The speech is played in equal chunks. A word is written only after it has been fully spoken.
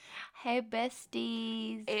Hey,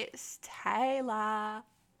 besties. It's Taylor.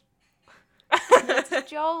 It's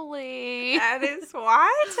Jolie. And it's wine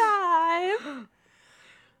time.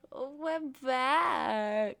 We're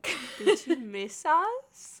back. Did you miss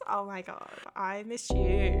us? Oh my god, I miss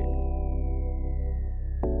you.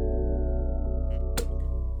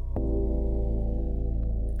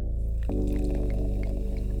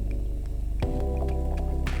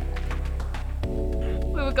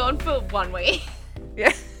 We were gone for 1 week.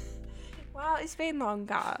 Yeah. Well, it's been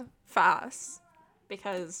longer for us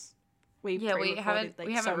because we haven't so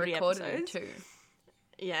many recorded episodes. too.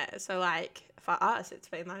 Yeah, so like for us, it's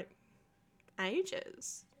been like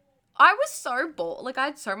ages. I was so bored. Like I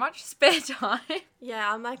had so much spare time.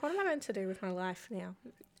 Yeah, I'm like, what am I meant to do with my life now?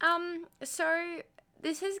 So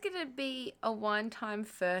this is gonna be a one-time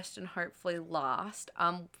first and hopefully last.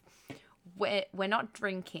 We're not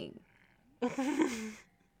drinking.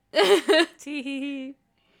 Tee.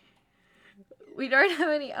 We don't have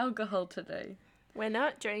any alcohol today. We're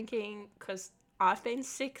not drinking because I've been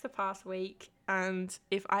sick the past week, and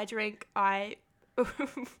if I drink, I'd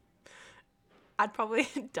probably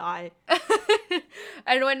die.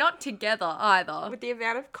 And we're not together either. With the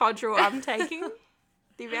amount of Codral I'm taking,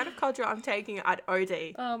 I'd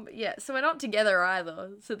OD. Yeah, so we're not together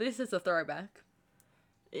either. So this is a throwback.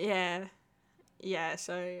 Yeah. Yeah,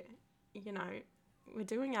 so, you know, we're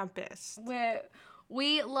doing our best.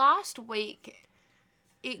 We last week,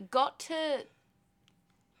 it got to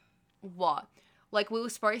what? Like, we were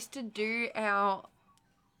supposed to do our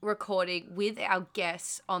recording with our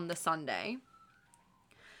guests on the Sunday.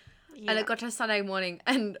 Yeah. And it got to Sunday morning,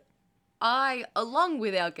 and I, along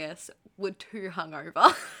with our guests, were too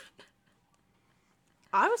hungover.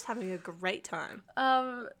 I was having a great time.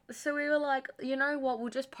 So we were like, you know what? We'll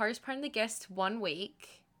just postpone the guests 1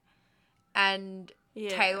 week, and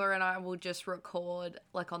Yeah. Taylor and I will just record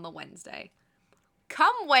like on the Wednesday.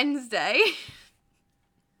 Come Wednesday,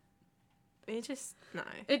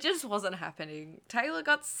 It just wasn't happening. Taylor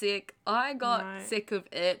got sick. I got sick of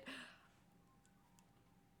it.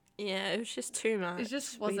 Yeah, it was just too much. It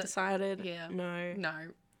just wasn't. We decided, Yeah.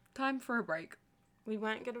 no, Time for a break. we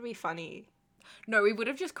weren't going to be funny. No, we would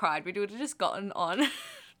have just cried. We would have just gotten on.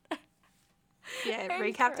 Yeah, And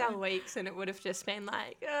recapped cry. our weeks, and it would have just been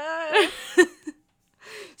like,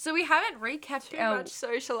 So we haven't recapped too our... much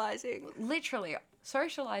socializing. Literally,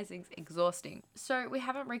 socializing's exhausting. So we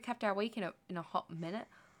haven't recapped our week in a hot minute.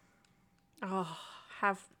 Oh,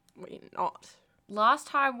 have we not? Last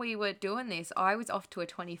time we were doing this, I was off to a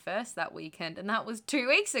 21st that weekend, and that was 2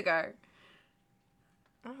 weeks ago.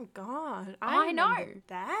 Oh God, I know. remember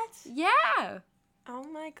that. Yeah. Oh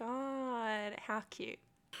my God, how cute!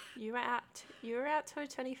 You were out. You were out to a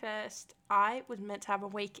 21st. I was meant to have a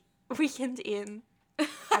weekend in, and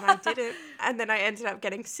I didn't. And then I ended up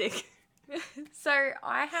getting sick. So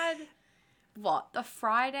I had, the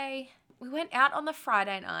Friday... We went out on the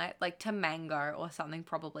Friday night, like to Mango or something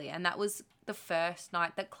probably, and that was the first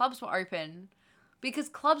night that clubs were open. Because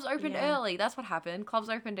clubs opened Yeah. early. That's what happened. Clubs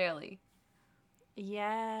opened early.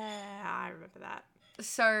 Yeah, I remember that.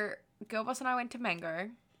 So Girl Boss and I went to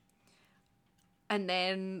Mango. And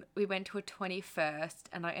then we went to a 21st,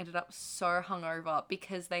 and I ended up so hungover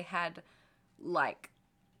because they had, like,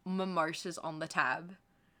 mimosas on the tab.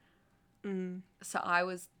 So I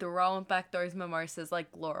was throwing back those mimosas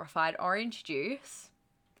like glorified orange juice.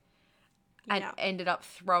 And Yeah. ended up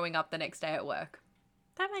throwing up the next day at work.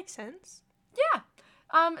 That makes sense. Yeah.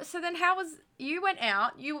 So then you went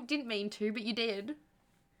out. You didn't mean to, but you did.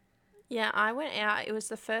 Yeah, I went out. It was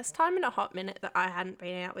the first time in a hot minute that I hadn't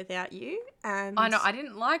been out without you, and I know, I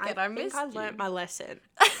didn't like it. I think missed I you. learnt my lesson.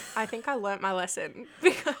 I think I learnt my lesson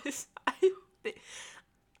because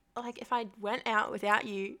if I went out without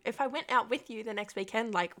you, if I went out with you the next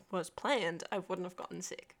weekend like was planned, I wouldn't have gotten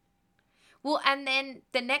sick. Well, and then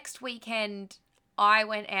the next weekend, I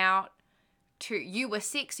went out you were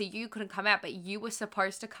sick, so you couldn't come out, but you were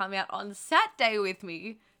supposed to come out on Saturday with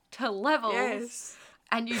me to Levels. Yes.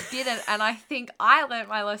 And you didn't, and I think I learnt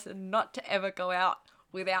my lesson not to ever go out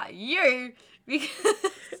without you because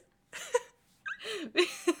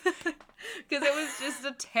it was just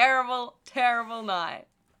a terrible, terrible night.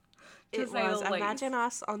 It was. Imagine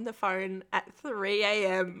us on the phone at 3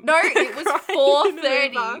 a.m. No, it was crying in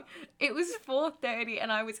an 4:30. Uber. It was 4:30,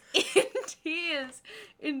 and I was in tears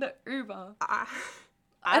in the Uber. I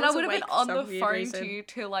And I was would have been awake for on some the weird phone reason. to you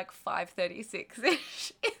till like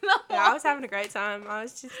 5:36ish in the morning. Yeah, I was having a great time. I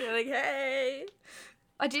was just like, hey,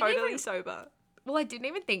 I didn't totally even. sober. Well, I didn't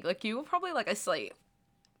even think. Like, you were probably like asleep.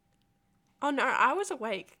 Oh no, I was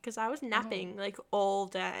awake because I was napping like all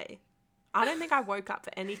day. I don't think I woke up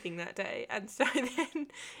for anything that day. And so then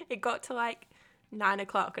it got to like 9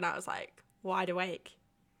 o'clock and I was like wide awake.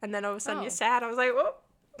 And then all of a sudden you're sad. I was like, whoop.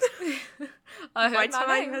 I My heard my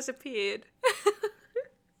time name. has appeared.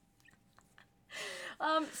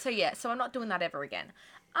 So I'm not doing that ever again.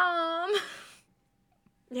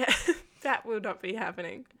 Yeah, that will not be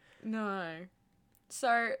happening. No.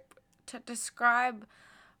 So to describe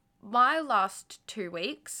my last 2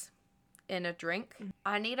 weeks in a drink,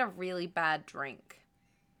 I need a really bad drink.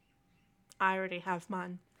 I already have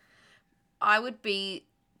mine. I would be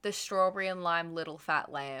the strawberry and lime little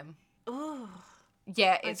fat lamb. Oh.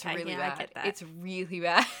 Yeah, it's Okay, really yeah, I bad. get that. It's really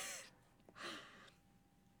bad.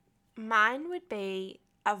 Mine would be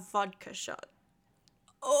a vodka shot.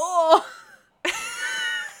 Oh.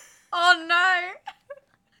 Oh no.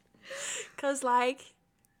 Because, like,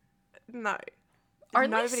 no. Only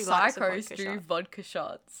Nobody likes a psychos vodka do shot. vodka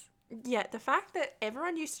shots. Yeah, the fact that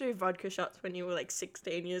everyone used to do vodka shots when you were, like,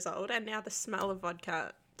 16 years old, and now the smell of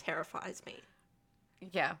vodka terrifies me.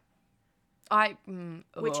 Yeah. No.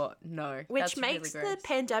 Which That's makes really the gross.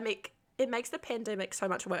 pandemic... It makes the pandemic so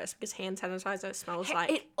much worse because hand sanitizer smells like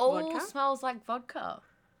It all vodka. smells like vodka.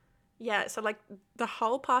 Yeah, so, like, the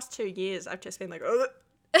whole past 2 years, I've just been like, ugh.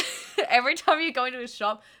 Every time you go into a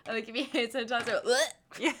shop and they give you hand sanitizer, ugh.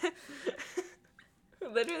 Yeah.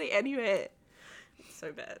 Literally anywhere. It's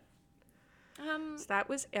so bad. So that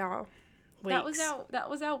was our weeks. That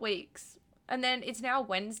was our weeks. And then it's now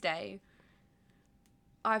Wednesday.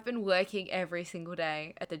 I've been working every single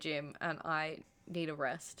day at the gym and I need a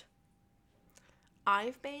rest.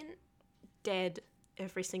 I've been dead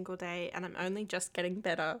every single day and I'm only just getting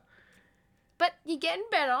better. But you're getting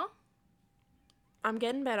better. I'm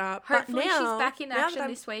getting better. Hopefully but now, she's back in now action that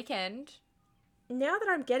this weekend. Now that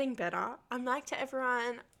I'm getting better, I'm like to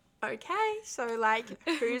everyone, okay, so like,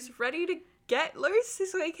 who's ready to get loose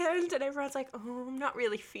this weekend? And everyone's like, oh, I'm not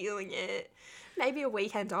really feeling it. Maybe a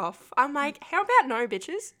weekend off. I'm like, how about no,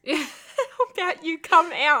 bitches? How about you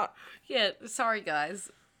come out? Yeah, sorry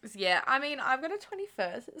guys. Yeah, I mean, I've got a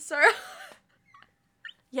 21st, so...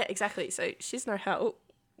 Yeah, exactly. So she's no help.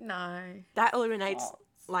 No. That eliminates,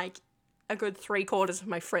 like, a good 3/4 of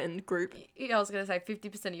my friend group. Yeah, I was going to say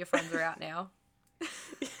 50% of your friends are out now.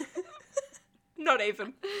 Not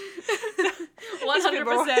even. 100%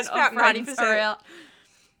 It's of about friends 90%. are out.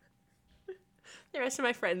 The rest of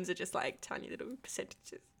my friends are just, like, tiny little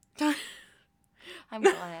percentages. I'm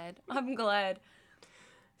glad. I'm glad.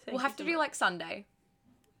 Thank We'll you have so to do, much. like, Sunday.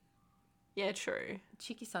 Yeah, true.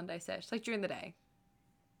 Cheeky Sunday sesh, like, during the day.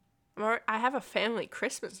 I have a family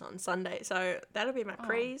Christmas on Sunday, so that'll be my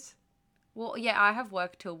prees. Well, yeah, I have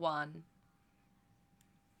work till 1.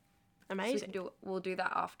 So Amazing. we'll do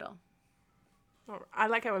that after. Alright. I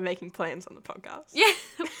like how we're making plans on the podcast. Yeah.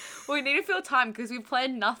 We need to fill time because we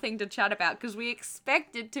planned nothing to chat about because we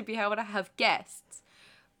expected to be able to have guests.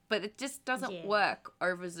 But it just doesn't work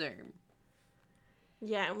over Zoom.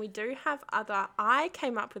 Yeah, and we do have I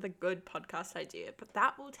came up with a good podcast idea, but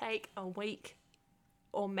that will take a week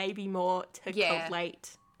or maybe more to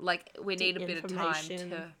collate. Like, we need a bit of time information.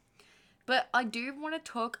 to... But I do want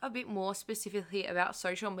to talk a bit more specifically about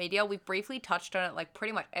social media. We briefly touched on it, like,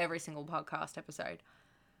 pretty much every single podcast episode.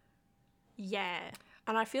 Yeah.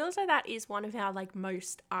 And I feel as though that is one of our, like,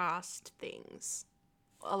 most asked things.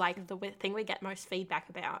 Or, like, the thing we get most feedback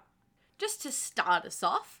about. Just to start us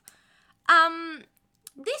off,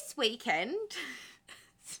 this weekend,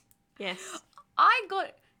 Yes. I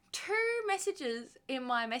got 2 messages in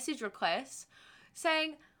my message requests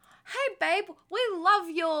saying, hey, babe, we love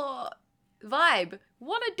your vibe.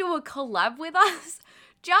 Want to do a collab with us?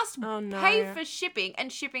 Just Oh, no. pay for shipping,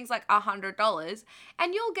 and shipping's like $100,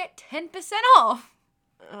 and you'll get 10% off.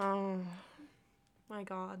 Oh, my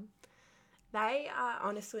God. They are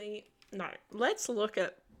honestly... No, let's look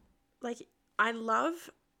at... Like, I love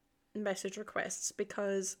message requests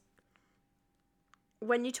because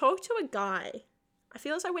when you talk to a guy, I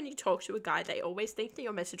feel as though when you talk to a guy, they always think that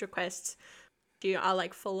your message requests you are,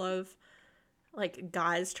 like, full of, like,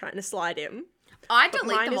 guys trying to slide in. I But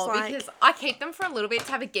delete mine them is all like- because I keep them for a little bit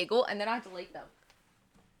to have a giggle, and then I delete them.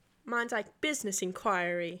 Mine's like, business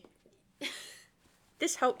inquiry.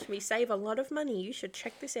 This helped me save a lot of money. You should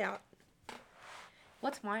check this out.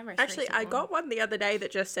 What's my most Actually, recent I one? got one the other day that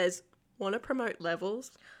just says, want to promote levels?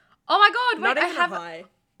 Oh my God, Not wait, even a hi.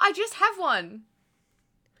 I just have one.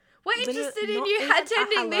 We're Literally interested in not you even a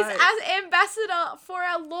attending this hello. as ambassador for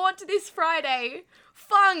our launch this Friday.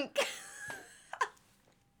 Funk.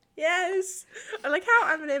 Yes. I like how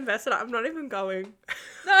I'm an ambassador. I'm not even going.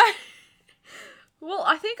 No. Well,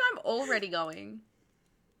 I think I'm already going.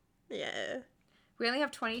 Yeah. We only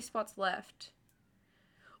have 20 spots left.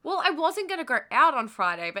 Well, I wasn't going to go out on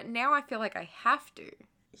Friday, but now I feel like I have to.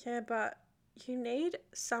 Yeah, but you need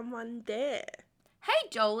someone there. Hey,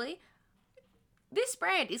 Jolie. This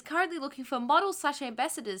brand is currently looking for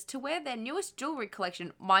models/ambassadors to wear their newest jewelry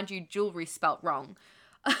collection. Mind you, jewelry spelt wrong.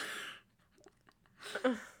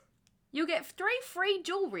 You'll get 3 free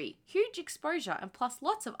jewelry, huge exposure, and plus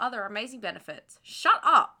lots of other amazing benefits. Shut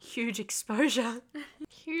up. Huge exposure.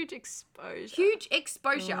 Huge exposure. Huge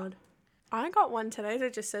exposure. God. I got one today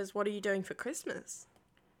that just says, "What are you doing for Christmas?"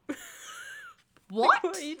 What?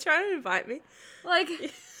 Are you trying to invite me? Like,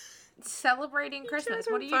 celebrating Christmas.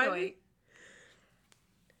 trying What to are you invite doing? me?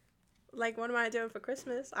 Like, what am I doing for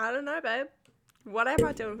Christmas? I don't know, babe. What am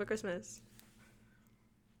I doing for Christmas?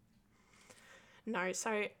 No,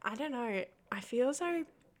 so, I don't know. I feel so...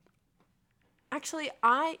 Actually,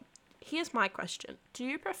 here's my question. Do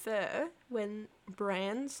you prefer when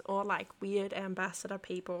brands or, like, weird ambassador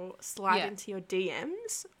people slide into your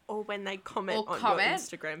DMs, or when they comment on your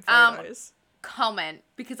Instagram photos? Comment,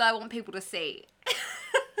 because I want people to see.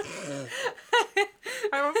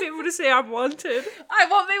 I want people to see I'm wanted. I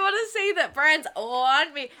want people to see that brands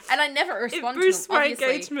want me. And I never respond to them, boosts my obviously.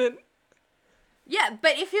 engagement. Yeah,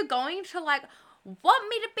 but if you're going to, like, want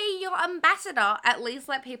me to be your ambassador, at least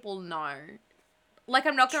let people know. Like,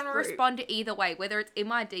 I'm not going to respond to either way. Whether it's in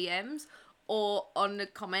my DMs or on the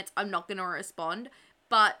comments, I'm not going to respond.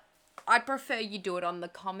 But I'd prefer you do it on the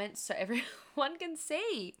comments so everyone can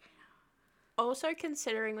see. Also,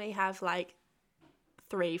 considering we have, like,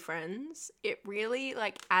 3 friends, it really,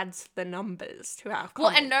 like, adds the numbers to our comments. Well,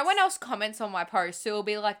 and no one else comments on my post, so it'll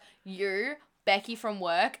be, like, you, Becky from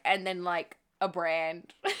work, and then, like, a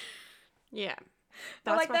brand. Yeah.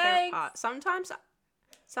 That's like, my favorite thanks. part.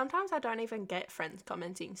 Sometimes I don't even get friends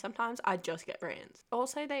commenting. Sometimes I just get brands.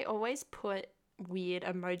 Also, they always put weird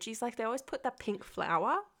emojis. Like, they always put the pink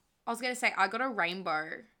flower. I was going to say, I got a rainbow.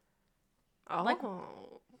 Oh. Like,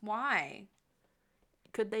 why?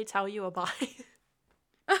 Could they tell you a bi?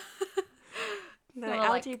 No, Well,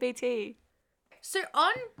 like- LGBT. So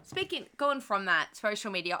going from that,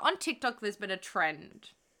 social media, on TikTok there's been a trend.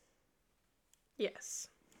 Yes.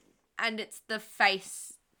 And it's the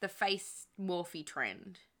face morphe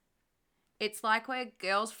trend. It's like where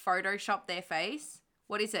girls Photoshop their face.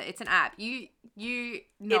 What is it? It's an app. You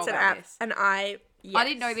know It's an about app. this. And I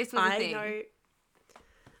didn't know this was a thing.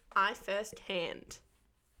 I firsthand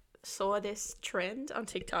saw this trend on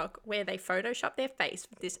TikTok where they Photoshop their face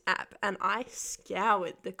with this app, and I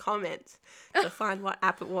scoured the comments to find what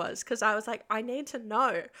app it was, because I was like, I need to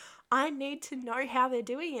know how they're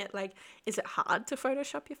doing it. Like, is it hard to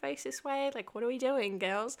Photoshop your face this way? Like, what are we doing,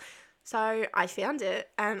 girls? So I found it,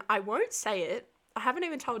 and I won't say it. I haven't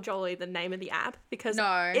even told Jolie the name of the app because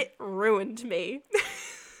it ruined me.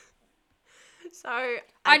 So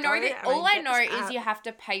I know that all I know is you have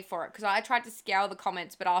to pay for it, because I tried to scour the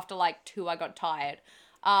comments, but after like 2 I got tired.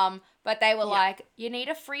 But they were like, you need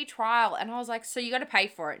a free trial, and I was like, so you got to pay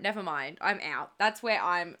for it. Never mind, I'm out. That's where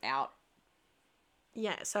I'm out.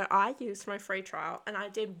 Yeah, so I used my free trial and I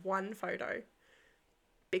did 1 photo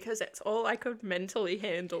because it's all I could mentally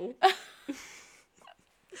handle.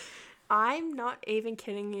 I'm not even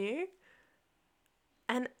kidding you.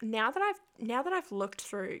 And now that I've looked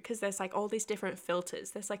through, because there's like all these different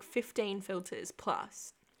filters, there's like 15 filters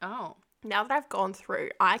plus. Oh. Now that I've gone through,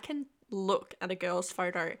 I can look at a girl's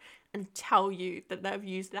photo and tell you that they've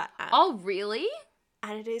used that app. Oh, really?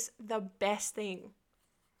 And it is the best thing.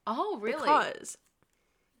 Oh, really? Because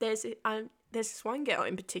there's this one girl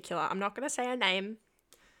in particular. I'm not going to say her name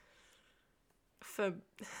for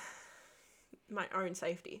my own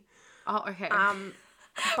safety. Oh, okay.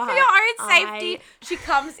 But for your own safety, she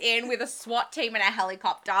comes in with a SWAT team and a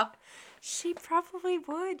helicopter. She probably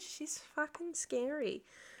would. She's fucking scary.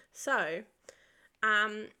 So,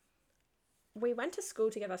 we went to school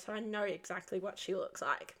together, so I know exactly what she looks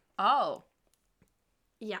like. Oh.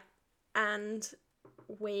 Yeah. And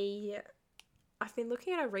I've been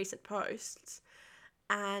looking at her recent posts,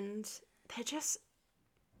 and they're just,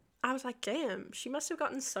 I was like, damn, she must have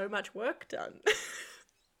gotten so much work done.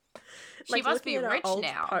 She must be rich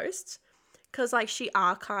now. Posts, because like she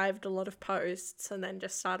archived a lot of posts and then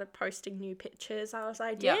just started posting new pictures. I was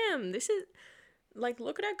like, damn, this is like,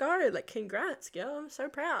 look at her go. Like, congrats, girl. I'm so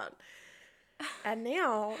proud. And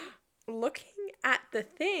now, looking at the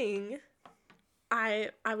thing,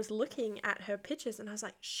 I was looking at her pictures and I was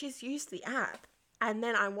like, she's used the app. And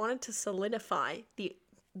then I wanted to solidify the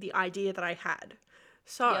idea that I had.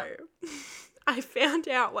 So I found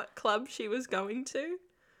out what club she was going to.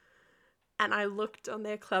 And I looked on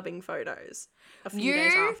their clubbing photos a few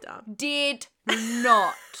days after. Did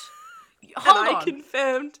not. Hold on. I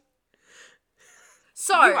confirmed.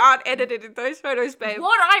 So You aren't edited in those photos, babe.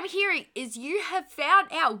 what I'm hearing is you have found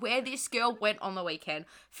out where this girl went on the weekend.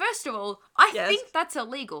 First of all, I Yes. think that's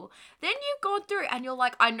illegal. Then you've gone through and you're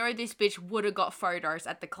like, I know this bitch would have got photos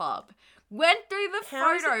at the club. Went through the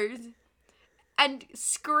How is it- photos and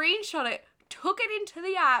screenshot it, took it into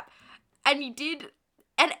the app, and you did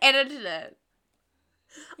and edited it.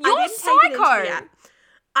 You're I didn't take it into the psycho. app.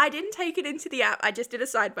 I didn't take it into the app. I just did a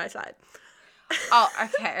side by side. Oh,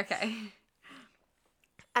 okay.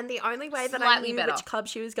 And the only way that I Slightly knew better. which club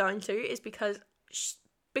she was going to is because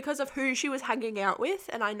of who she was hanging out with,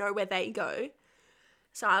 and I know where they go.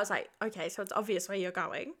 So I was like, okay, so it's obvious where you're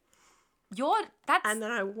going. And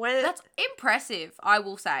then I went. That's impressive, I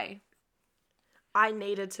will say. I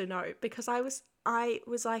needed to know because I was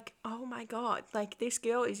like, oh my god, like this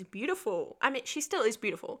girl is beautiful. I mean, she still is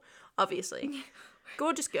beautiful, obviously.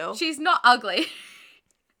 Gorgeous girl. She's not ugly.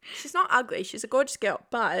 She's not ugly. She's a gorgeous girl,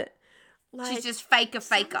 but like She's just faker.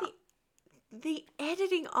 The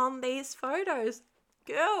editing on these photos,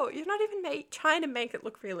 girl, you're not even trying to make it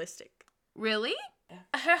look realistic. Really?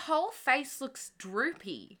 Her whole face looks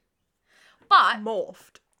droopy. But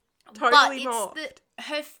Morphed. Totally but morphed. it's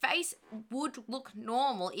her face would look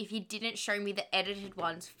normal if you didn't show me the edited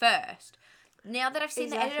ones first. Now that I've seen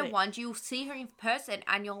the Exactly. edited ones, you'll see her in person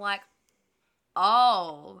and you're like,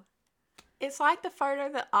 oh. It's like the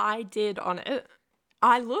photo that I did on it.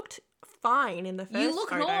 I looked fine in the first You look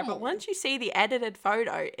photo, normal. but once you see the edited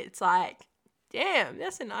photo, it's like, damn,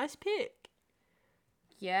 that's a nice pic.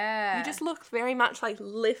 Yeah. You just look very much like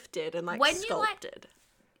lifted and like When you, sculpted.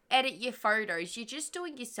 edit your photos, you're just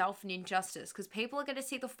doing yourself an injustice because people are going to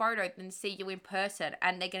see the photo and see you in person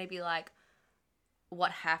and they're going to be like,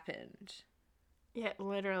 what happened? Yeah,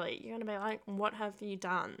 literally. You're going to be like, what have you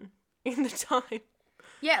done in the time?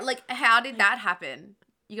 Yeah, like, how did that happen?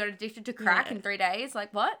 You got addicted to crack Yeah. in 3 days?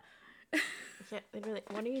 Like, what? Yeah, literally.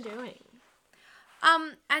 What are you doing?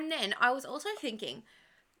 And then I was also thinking,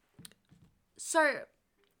 so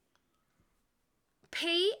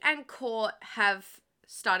P and Court have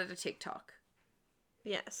started a TikTok,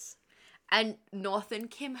 Yes. and North and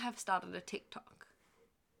Kim have started a TikTok.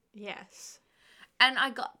 Yes. And I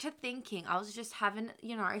got to thinking, I was just having,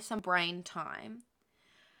 some brain time.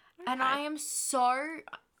 And Okay.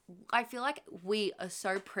 I feel like we are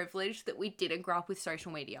so privileged that we didn't grow up with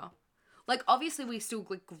social media. Like, obviously we still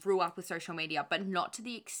grew up with social media, but not to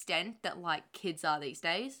the extent that, like, kids are these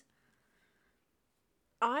days.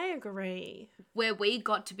 I agree. Where we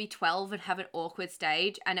got to be 12 and have an awkward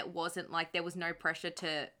stage, and it wasn't like there was no pressure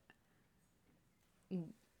to,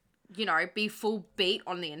 be full beat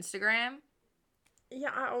on the Instagram.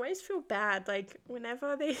 Yeah, I always feel bad, like,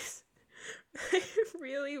 whenever these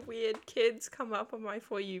really weird kids come up on my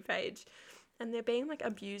For You page and they're being, like,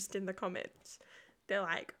 abused in the comments. They're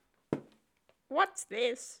like, what's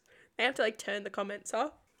this? They have to, like, turn the comments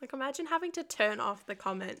off. Like, imagine having to turn off the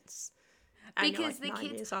comments and Because you're, like,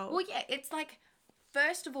 9 years old. well, yeah, it's like,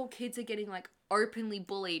 first of all, kids are getting, like, openly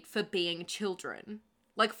bullied for being children.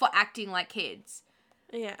 Like, for acting like kids.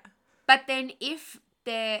 Yeah. But then if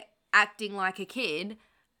they're acting like a kid,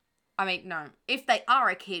 if they are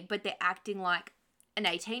a kid, but they're acting like an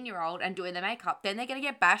 18-year-old and doing their makeup, then they're going to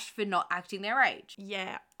get bashed for not acting their age.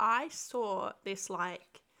 Yeah, I saw this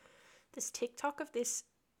TikTok of this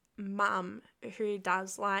mum who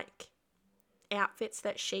does like outfits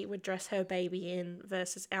that she would dress her baby in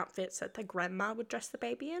versus outfits that the grandma would dress the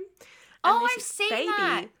baby in. And I've seen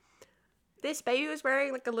that. This baby was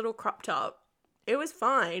wearing like a little crop top. It was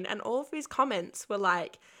fine, and all of his comments were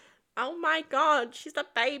like, oh my god, she's a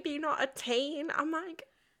baby, not a teen. I'm like,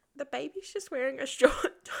 the baby's just wearing a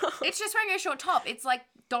short top. It's just wearing a short top. It's like,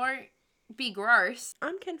 don't be gross.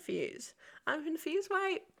 I'm confused. I'm confused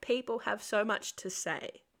why people have so much to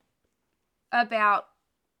say. About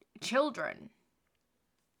children.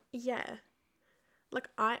 Yeah. Like,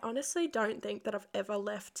 I honestly don't think that I've ever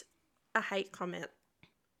left a hate comment.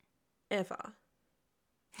 Ever.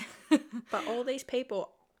 But all these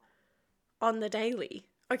people on the daily.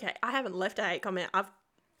 Okay, I haven't left a hate comment. I've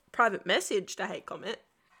private messaged a hate comment.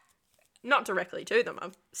 Not directly to them.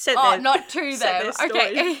 I've sent Oh, their, not to sent them. their stories.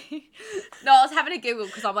 Okay. No, I was having a Google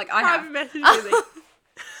because I'm like, I have. Private message to them.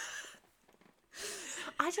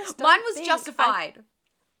 I just don't Mine was think justified.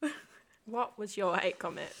 What was your hate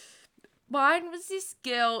comment? Mine was this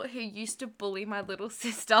girl who used to bully my little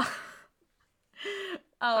sister.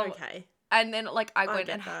 Okay. And then, like, I went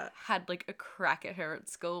get and that. had, like, a crack at her at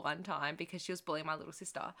school one time because she was bullying my little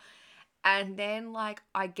sister. And then, like,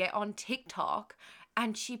 I get on TikTok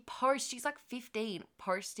and she's like 15,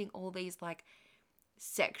 posting all these, like,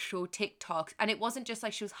 sexual TikToks, and it wasn't just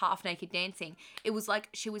like she was half naked dancing. It was like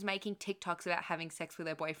she was making TikToks about having sex with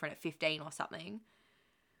her boyfriend at 15 or something.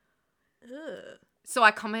 Ugh. So I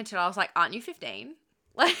commented, I was like, aren't you 15?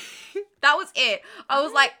 Like, that was it. I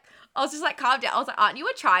was just like, calm down. I was like, aren't you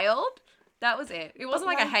a child? That was it. It wasn't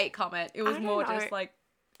like a hate comment. It was more just like,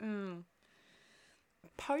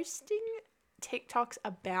 Posting TikToks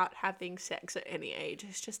about having sex at any age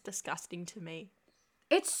is just disgusting to me.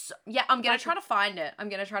 It's, yeah, I'm going to try to find it.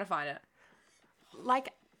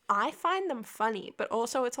 Like, I find them funny, but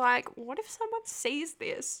also it's like, what if someone sees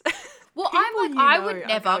this? Well, I'm like, I would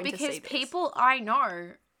never, because people I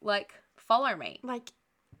know, like, follow me. Like,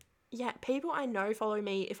 yeah, people I know follow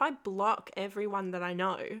me. If I block everyone that I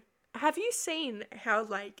know, have you seen how,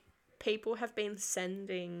 like, people have been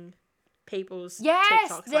sending people's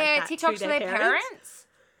TikToks their like that TikToks to their parents?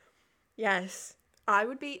 Yes. I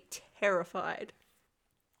would be terrified.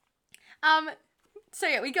 So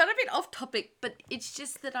yeah, we got a bit off topic, but it's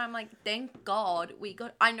just that I'm like, thank God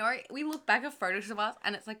I know we look back at photos of us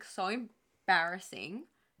and it's like so embarrassing.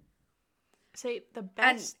 See, the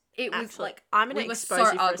best. And it was like, I'm going to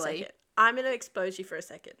expose you for a second. I'm going to expose you for a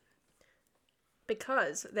second.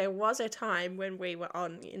 Because there was a time when we were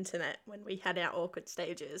on the internet, when we had our awkward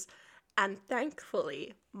stages, and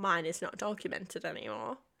thankfully mine is not documented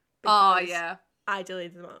anymore. Oh, yeah. I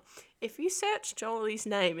deleted them all. If you search Jolie's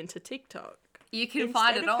name into TikTok, you can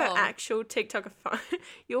find it all. Instead of her actual TikTok,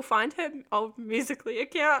 you'll find her old Musical.ly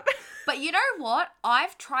account. But you know what?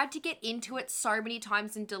 I've tried to get into it so many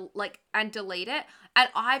times and delete it. And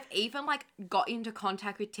I've even like got into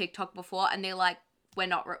contact with TikTok before, and they're like,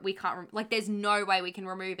 we can't, like, there's no way we can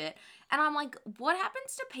remove it. And I'm like, what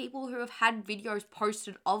happens to people who have had videos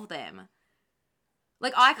posted of them?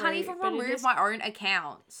 Like, I can't even remove my own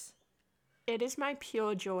accounts. It is my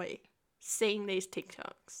pure joy seeing these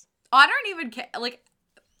TikToks. I don't even care. Like,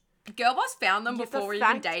 Girl Boss found them before we were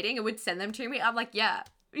even dating and would send them to me. I'm like, yeah.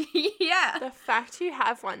 Yeah. The fact you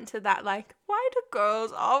have one to that, like, why do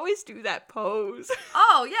girls always do that pose?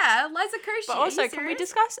 Oh, yeah. Liza Koshy. But also, can we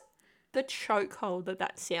discuss the chokehold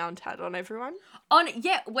that sound had on everyone?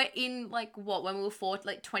 We're in, like, when we were 4,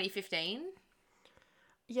 like, 2015?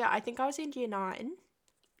 Yeah, I think I was in year 9.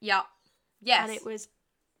 Yeah. Yes. And it was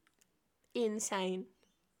insane.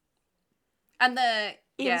 And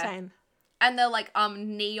insane. And the, like,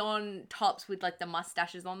 neon tops with, like, the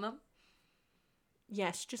mustaches on them.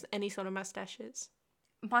 Yes, just any sort of mustaches.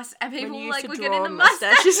 And people, like, were getting the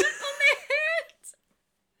mustaches on their heads.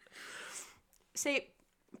 See,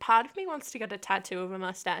 part of me wants to get a tattoo of a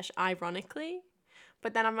mustache, ironically.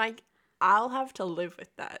 But then I'm like, I'll have to live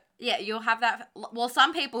with that. Yeah, you'll have that. Well,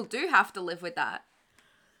 some people do have to live with that.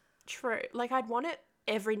 True. Like, I'd want it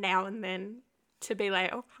every now and then to be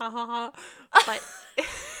like, oh, ha, ha, ha. Like,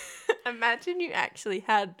 imagine you actually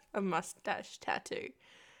had a mustache tattoo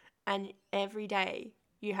and every day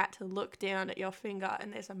you had to look down at your finger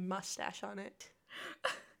and there's a mustache on it.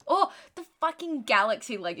 Or the fucking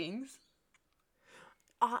Galaxy leggings.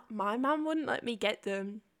 My mum wouldn't let me get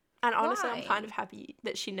them. And honestly, Why? I'm kind of happy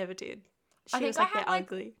that she never did. She was I like, they're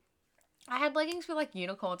ugly. I had leggings with, like,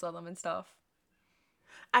 unicorns on them and stuff.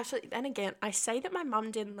 Actually, then again, I say that my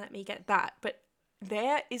mum didn't let me get that, but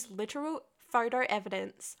there is literal photo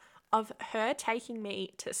evidence of her taking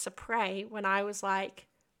me to Supre when I was like,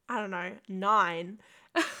 I don't know, 9.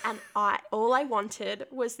 And all I wanted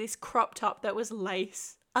was this crop top that was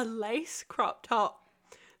lace. A lace crop top.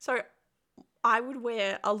 So I would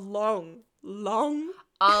wear a long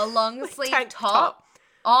sleeve top.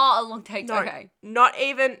 Oh, a long tank top. Okay. Not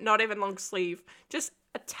even long sleeve. Just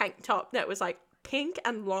a tank top that was like pink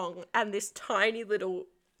and long and this tiny little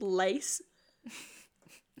lace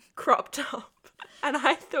crop top. And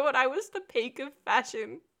I thought I was the peak of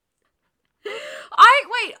fashion.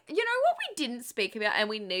 Wait, you know what we didn't speak about and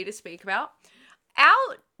we need to speak about?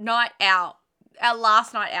 Our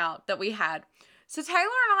last night out that we had. So Taylor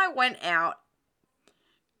and I went out.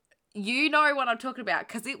 You know what I'm talking about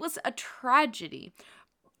because it was a tragedy.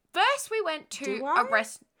 First we went to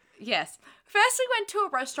Yes. First we went to a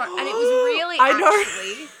restaurant and it was really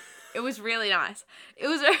it was really nice. It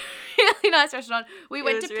was a really nice restaurant. We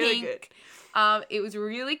went to Pink. Really it was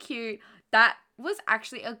really cute. That was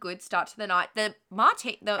actually a good start to the night. The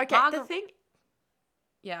margarita.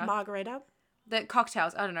 The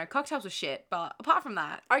cocktails, I don't know. Cocktails were shit, but apart from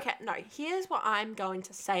that. Okay, no. Here's what I'm going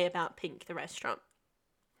to say about Pink, the restaurant.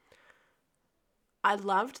 I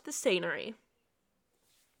loved the scenery.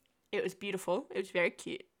 It was beautiful. It was very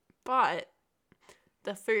cute. But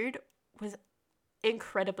the food was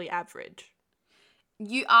incredibly average.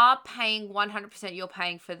 You are paying 100%, you're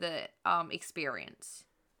paying for the experience.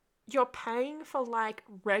 you're paying for, like,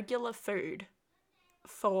 regular food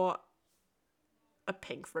for a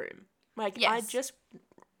pink room. Like, Yes.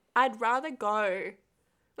 I'd rather go,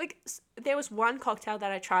 like, there was one cocktail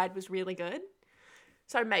that I tried was really good.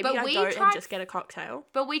 So maybe But I we go and tried just get a cocktail.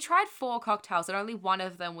 But we tried 4 cocktails and only one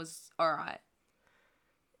of them was alright.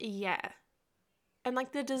 Yeah. And,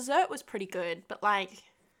 like, the dessert was pretty good, but, like,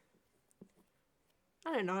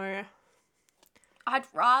 I don't know. I'd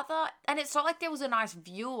rather, and it's not like there was a nice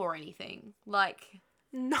view or anything. Like,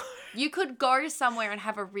 No. you could go somewhere and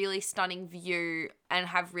have a really stunning view and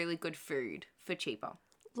have really good food for cheaper.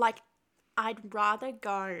 Like, I'd rather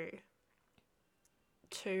go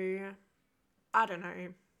to, I don't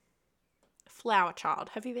know, Flower Child.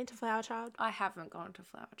 Have you been to Flower Child? I haven't gone to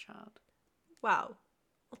Flower Child. Well,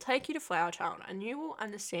 I'll take you to Flower Child and you will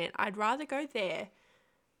understand. I'd rather go there.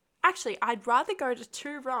 Actually, I'd rather go to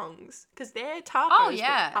Two Wrongs because their tacos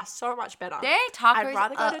are so much better. Their tacos I'd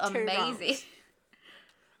rather go are to Two amazing. Wrongs.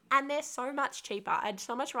 And they're so much cheaper. I'd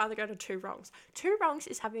so much rather go to Two Wrongs. Two Wrongs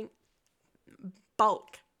is having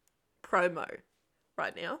bulk promo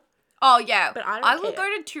right now. Oh, yeah. But I will don't go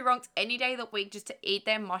care. to Two Wrongs any day of the week just to eat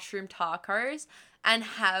their mushroom tacos and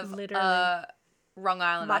have Literally. Wrong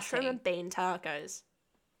Island Mushroom iced tea. and bean tacos.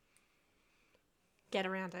 Get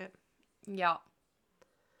around it. Yeah.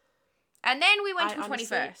 And then we went I to a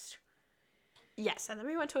honestly- 21st. Yes, and then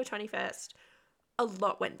we went to a 21st. A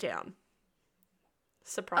lot went down.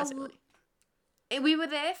 Surprisingly. We were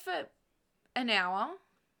there for an hour.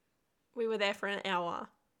 We were there for an hour.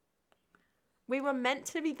 We were meant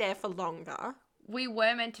to be there for longer. We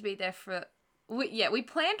were meant to be there for... we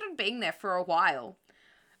planned on being there for a while.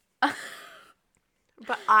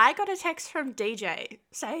 But I got a text from DJ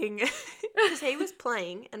saying, because he was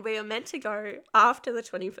playing and we were meant to go after the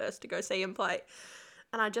 21st to go see him play.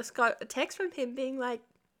 And I just got a text from him being like,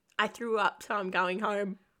 I threw up, so I'm going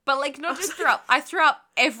home. But, like, not just threw up. I threw up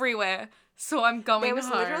everywhere, so I'm going There was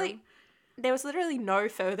home. literally no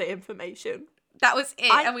further information. That was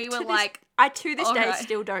it. And we were like... I to this day alright.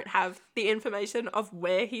 still don't have the information of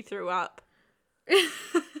where he threw up.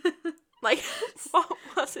 Like, what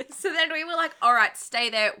was it? So then we were like, all right,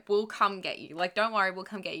 stay there. We'll come get you. Like, don't worry, we'll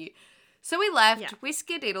come get you. So we left. Yeah. We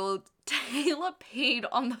skedaddled. Taylor peed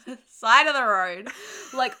on the side of the road.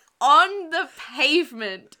 Like, on the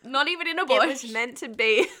pavement. Not even in a bush. It was meant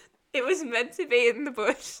to be in the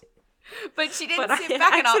bush. But she didn't But sit I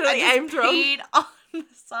back enough and accidentally just aimed wrong. peed on the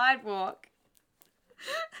sidewalk.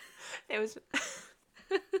 It was...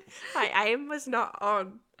 My aim was not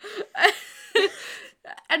on.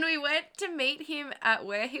 And we went to meet him at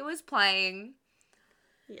where he was playing.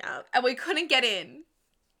 Yeah. And we couldn't get in.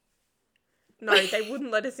 No, they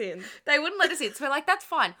wouldn't let us in. They wouldn't let us in. So we're like, that's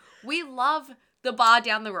fine. We love the bar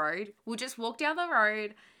down the road. We'll just walk down the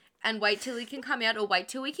road and wait till he can come out or wait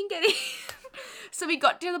till we can get in. So we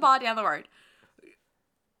got to the bar down the road.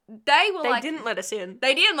 They Didn't let us in.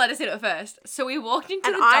 They didn't let us in at first. So we walked into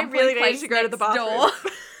And the I dumpling really needed place to go to the next bathroom. door.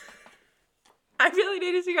 I really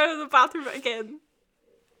needed to go to the bathroom again.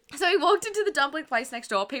 So we walked into the dumpling place next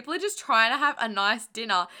door. People are just trying to have a nice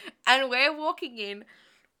dinner. And we're walking in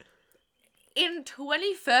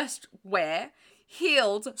 21st wear,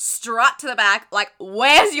 heels, strut to the back, like,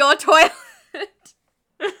 where's your toilet?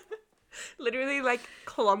 Literally, like,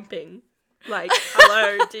 clumping. Like,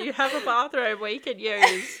 hello, do you have a bathroom we can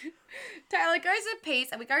use? Taylor goes and pees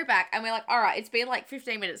and we go back and we're like, all right, it's been like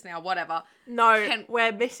 15 minutes now, whatever. No,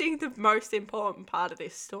 we're missing the most important part of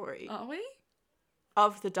this story. Are we?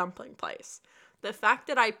 Of the dumpling place. The fact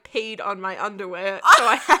that I peed on my underwear, so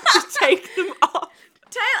I had to take them off.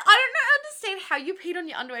 Taylor, I don't understand how you peed on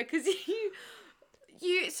your underwear because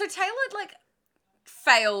so Taylor, like,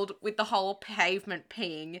 failed with the whole pavement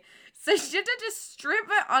peeing. So she had to just strip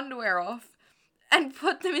her underwear off and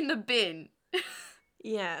put them in the bin.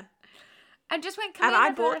 Yeah. And just went, And I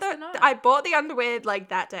bought the underwear, like,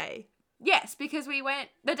 that day. Yes, because we went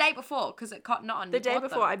the day before because at Cotton On. The day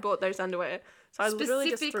before I bought those underwear. So I literally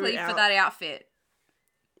just threw specifically it out. for that outfit.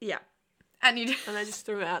 Yeah. And And I just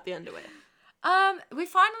threw out the underwear. We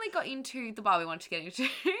finally got into the bar we wanted to get into.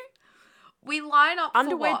 We line up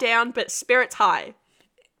Underwear for what? down, but spirits high.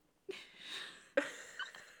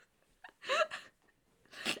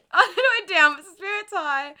 Underwear down, but spirits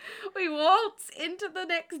high. We waltz into the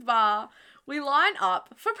next bar. We line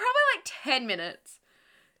up for probably like 10 minutes.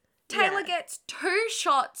 Taylor gets 2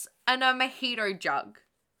 shots and a mojito jug.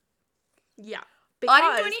 Yeah. I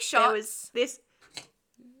didn't do any Because shots.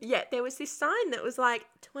 there was this sign that was like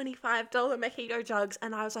 $25 mojito jugs,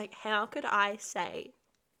 and I was like, how could I say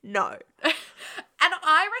no? And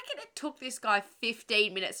I reckon it took this guy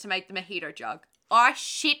 15 minutes to make the mojito jug. I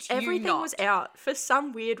shit you Everything not. was out. For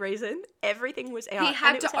some weird reason, everything was out. He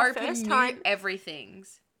had and it to was our open first new time.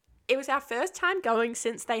 everythings. It was our first time going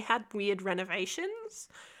since they had weird renovations.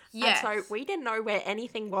 Yes. And so we didn't know where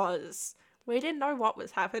anything was. We didn't know what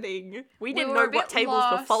was happening. We didn't were know a bit what tables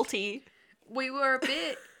were lost. faulty. We were a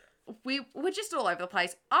bit... we were just all over the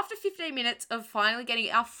place. After 15 minutes of finally getting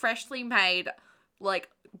our freshly made, like,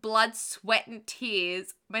 blood, sweat, and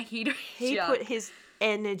tears mojito He jug. put his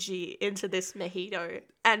energy into this mojito,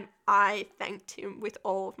 and I thanked him with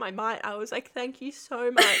all of my might. I was like, thank you so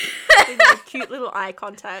much. We made cute little eye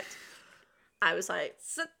contact. I was like,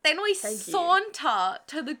 So then we Thank you. saunter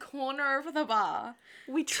to the corner of the bar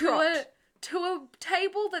we to tropped. a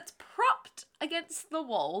table that's propped against the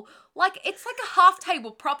wall. Like, it's like a half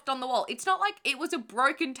table propped on the wall. It's not like it was a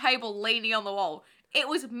broken table leaning on the wall. It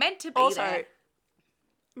was meant to be Also, there.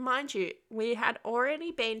 mind you, we had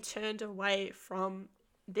already been turned away from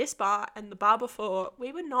this bar and the bar before.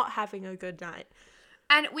 We were not having a good night.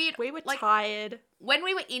 And We were like, tired. when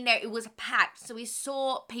we were in there, it was packed. So we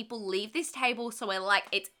saw people leave this table. So we're like,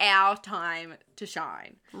 it's our time to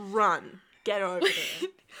shine. Run. Get over there.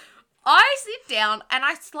 I sit down and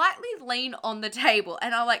I slightly lean on the table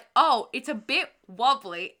and I'm like, oh, it's a bit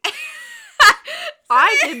wobbly.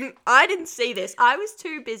 I didn't see this. I was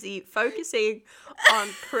too busy focusing on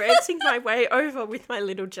prancing my way over with my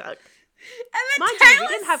little jug. And then Mind you, we Taylor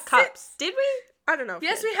didn't have sits- cups. Did we? I don't know. if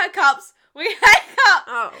Yes, we we had had cups. We had cups.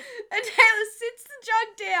 Oh. And Taylor sits the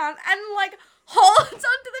jug down and like holds onto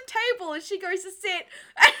the table and she goes to sit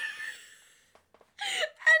and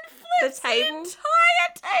flips the table?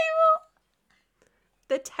 entire table.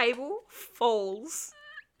 The table falls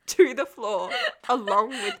to the floor along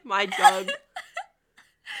with my jug.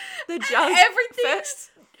 The jug.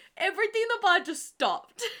 Everything in the bar just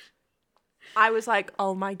stopped. I was like,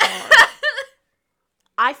 oh my God.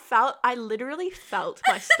 I literally felt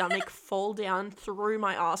my stomach fall down through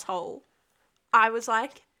my asshole. I was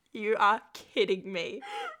like, you are kidding me.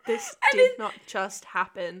 This did not just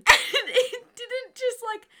happen. And it didn't just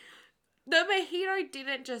like, the mojito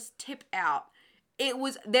didn't just tip out.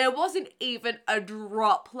 There wasn't even a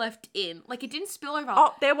drop left in. Like, it didn't spill over.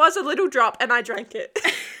 Oh, there was a little drop and I drank it.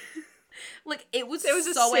 Like, it was There was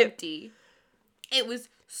a so sip. empty. It was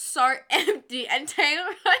so empty. And Taylor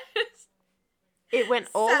and I just... It went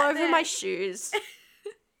all Sat over there. my shoes.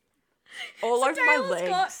 All So over my Taylor's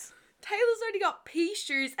legs. Taylor's already got pea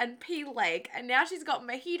shoes and pea leg. And now she's got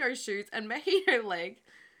mojito shoes and mojito leg.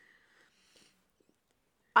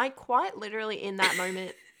 I quite literally, in that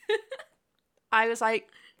moment, I was like,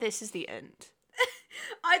 this is the end.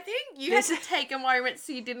 I think you had to take a moment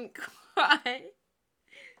so you didn't cry.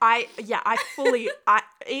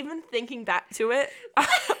 Even thinking back to it,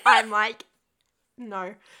 I'm like,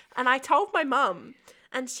 no. And I told my mum,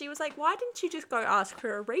 and she was like, why didn't you just go ask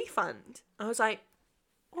for a refund? I was like,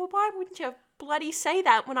 well, why wouldn't you bloody say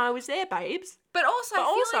that when I was there, babes? But also,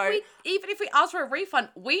 I feel like even if we asked for a refund,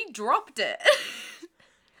 we dropped it.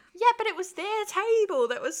 Yeah, but it was their table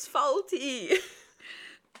that was faulty.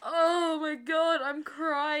 Oh my God, I'm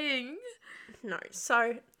crying. No,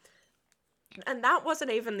 so, and that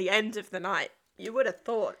wasn't even the end of the night. You would have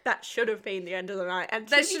thought that should have been the end of the night. And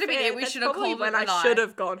That should have been it. We that's should have probably called when it a I night. should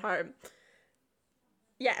have gone home.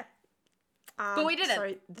 Yeah. But we didn't.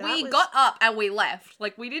 So We got up and we left.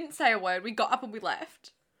 Like, we didn't say a word. We got up and we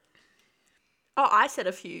left. Oh, I said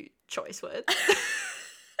a few choice words.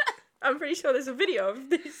 I'm pretty sure there's a video of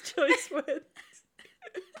these choice words.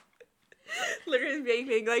 Literally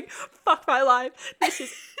being like, fuck my life.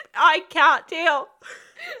 I can't deal.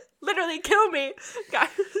 Literally kill me. Guys,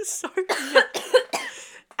 it was so good.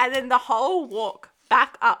 And then the whole walk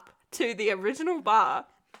back up to the original bar,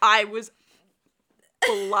 I was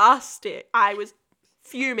blasted. I was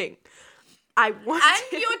fuming. I wanted...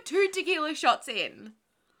 And you're 2 tequila shots in.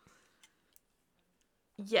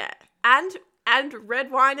 Yeah. And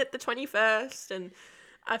red wine at the 21st and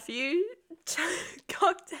a few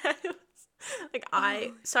cocktails. Like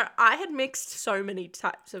I had mixed so many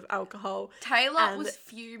types of alcohol. Taylor was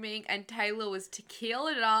fuming and Taylor was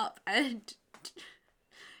tequilaed up and...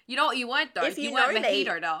 You know what you weren't though? If you you weren't know me-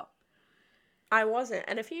 mojitoed up. I wasn't.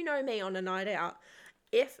 And if you know me on a night out,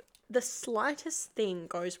 if the slightest thing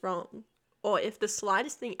goes wrong or if the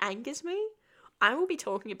slightest thing angers me, I will be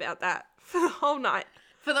talking about that for the whole night.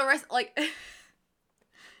 For the rest, like...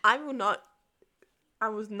 I will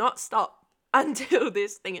not stop until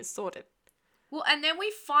this thing is sorted. Well, and then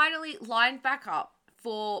we finally lined back up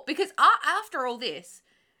because after all this,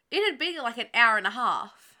 it had been like an hour and a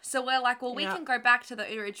half. So we're like, well, we Yeah. can go back to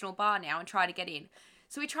the original bar now and try to get in.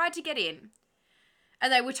 So we tried to get in,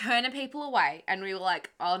 and they were turning people away, and we were like,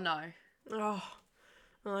 oh no. Oh,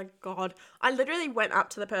 Oh my God. I literally went up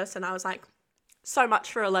to the person. I was like, so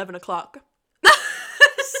much for 11 o'clock.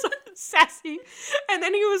 So sassy. And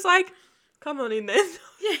then he was like, come on in then.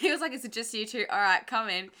 Yeah, he was like, is it just you two? All right, come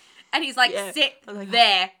in. And he's like, Yeah. sit I was like,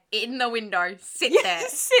 there in the window. Sit there.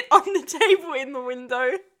 Sit on the table in the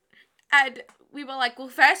window. And we were like, well,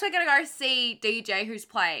 first we're going to go see DJ who's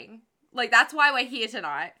playing. Like, that's why we're here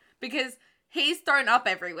tonight. Because he's thrown up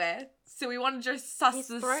everywhere. So we want to just suss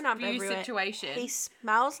this spew situation. He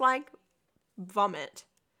smells like vomit.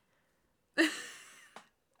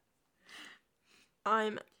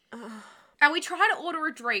 And we try to order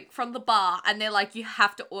a drink from the bar, and they're like, you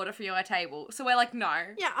have to order from your table. So we're like, no.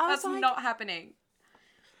 Yeah, that's like, not happening.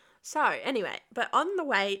 So, anyway, but on the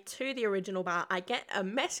way to the original bar, I get a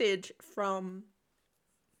message from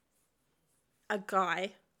a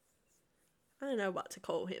guy. I don't know what to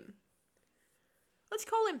call him. Let's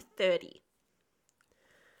call him 30.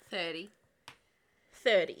 30.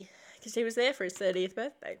 30. Because he was there for his 30th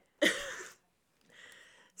birthday.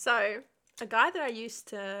 So, a guy that I used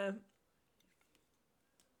to,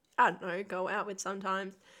 I don't know, go out with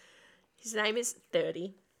sometimes. His name is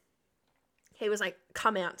 30. He was like,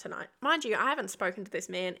 come out tonight. Mind you, I haven't spoken to this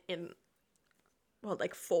man in,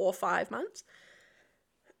 like 4 or 5 months.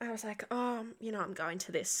 I was like, oh, I'm going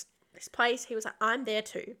to this place. He was like, I'm there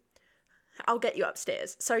too. I'll get you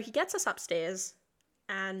upstairs. So he gets us upstairs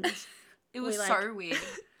and it was so weird.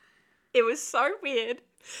 It was so weird.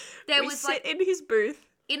 We sit in his booth.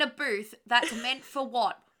 In a booth that's meant for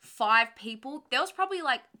what? 5 people? There was probably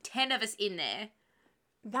like 10 of us in there.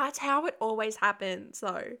 That's how it always happens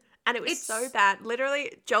though. And it was so bad.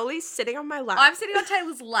 Literally, Jolie's sitting on my lap. I'm sitting on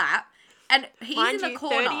Taylor's lap and he's in the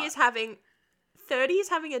corner. 30 is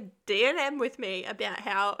having a D&M with me about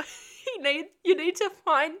how you need to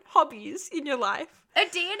find hobbies in your life. A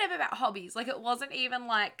D&M about hobbies. Like, it wasn't even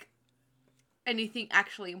like anything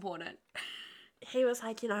actually important. He was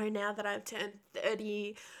like, now that I've turned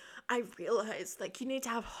 30, I realized, like, you need to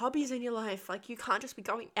have hobbies in your life. Like, you can't just be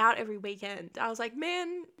going out every weekend. I was like,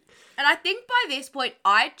 man. And I think by this point,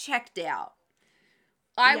 I checked out.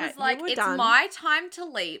 I was like, it's done. My time to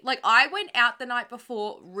leave. Like, I went out the night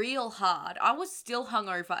before real hard. I was still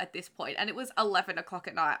hungover at this point, and it was 11 o'clock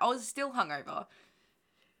at night. I was still hungover.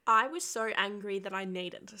 I was so angry that I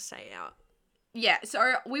needed to stay out. Yeah,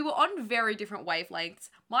 so we were on very different wavelengths.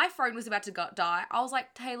 My phone was about to die. I was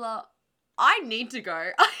like, Taylor, I need to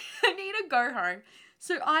go. I need to go home.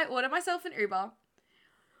 So I ordered myself an Uber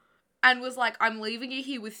and was like, I'm leaving you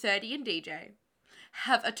here with 30 and DJ.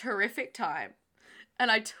 Have a terrific time. And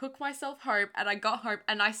I took myself home and I got home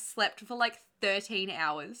and I slept for like 13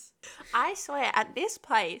 hours. I swear, at this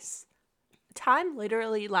place, time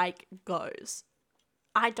literally like goes.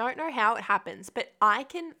 I don't know how it happens, but I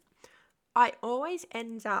always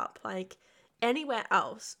end up like anywhere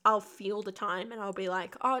else. I'll feel the time and I'll be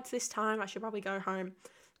like, oh, it's this time. I should probably go home.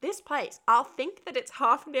 This place, I'll think that it's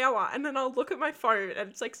half an hour and then I'll look at my phone and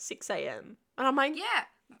it's like 6 a.m. And I'm like, yeah,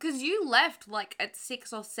 because you left like at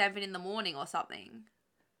 6 or 7 in the morning or something.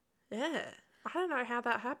 Yeah, I don't know how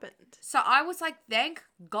that happened. So I was like, thank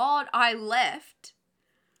God I left.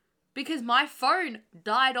 Because my phone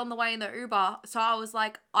died on the way in the Uber. So I was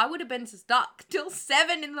like, I would have been stuck till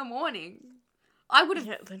 7 in the morning. I would have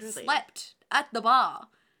slept at the bar.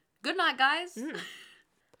 Good night, guys.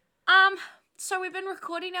 So we've been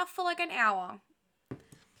recording now for like an hour.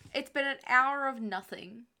 It's been an hour of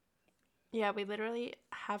nothing. Yeah, we literally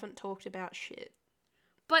haven't talked about shit.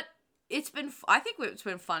 But I think it's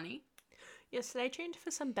been funny. Yeah, stay tuned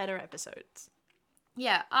for some better episodes.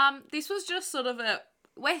 Yeah, this was just sort of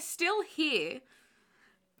we're still here,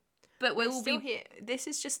 but we're still here. This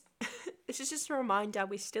is just a reminder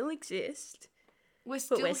we still exist. We're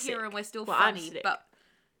still here sick. And we're still funny,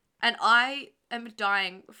 and I am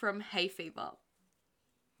dying from hay fever.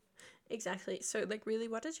 Exactly. So, like, really,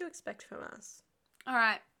 what did you expect from us? All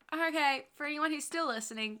right. Okay. For anyone who's still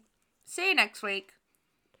listening, see you next week.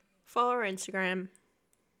 Follow our Instagram.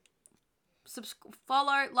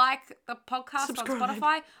 Follow, like the podcast on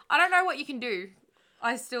Spotify. I don't know what you can do.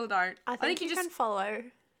 I still don't. I think you just can follow.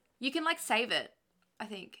 You can like save it. I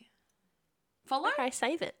think. Follow? Okay,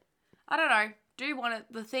 save it. I don't know.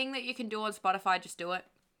 The thing that you can do on Spotify, just do it.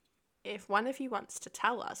 If one of you wants to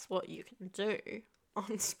tell us what you can do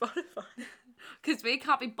on Spotify. Because we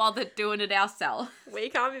can't be bothered doing it ourselves. We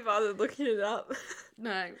can't be bothered looking it up.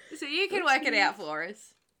 No. So you can work it out for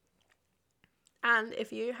us. And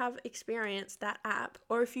if you have experienced that app,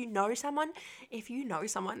 or if you know someone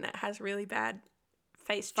that has really bad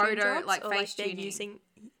face tune jobs, like or face like tuning,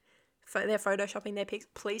 they're photoshopping their pics,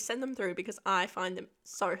 please send them through because I find them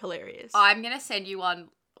so hilarious. I'm gonna send you one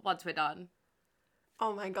once we're done.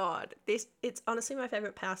 Oh my god. It's honestly my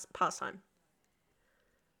favorite pastime.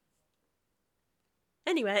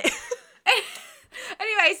 Anyway.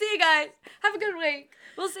 Anyway, see you guys. Have a good week.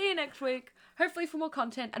 We'll see you next week. Hopefully for more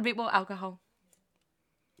content and a bit more alcohol.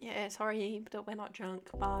 Yeah, sorry that we're not drunk.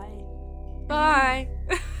 Bye. Bye.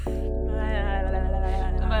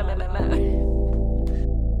 Bye.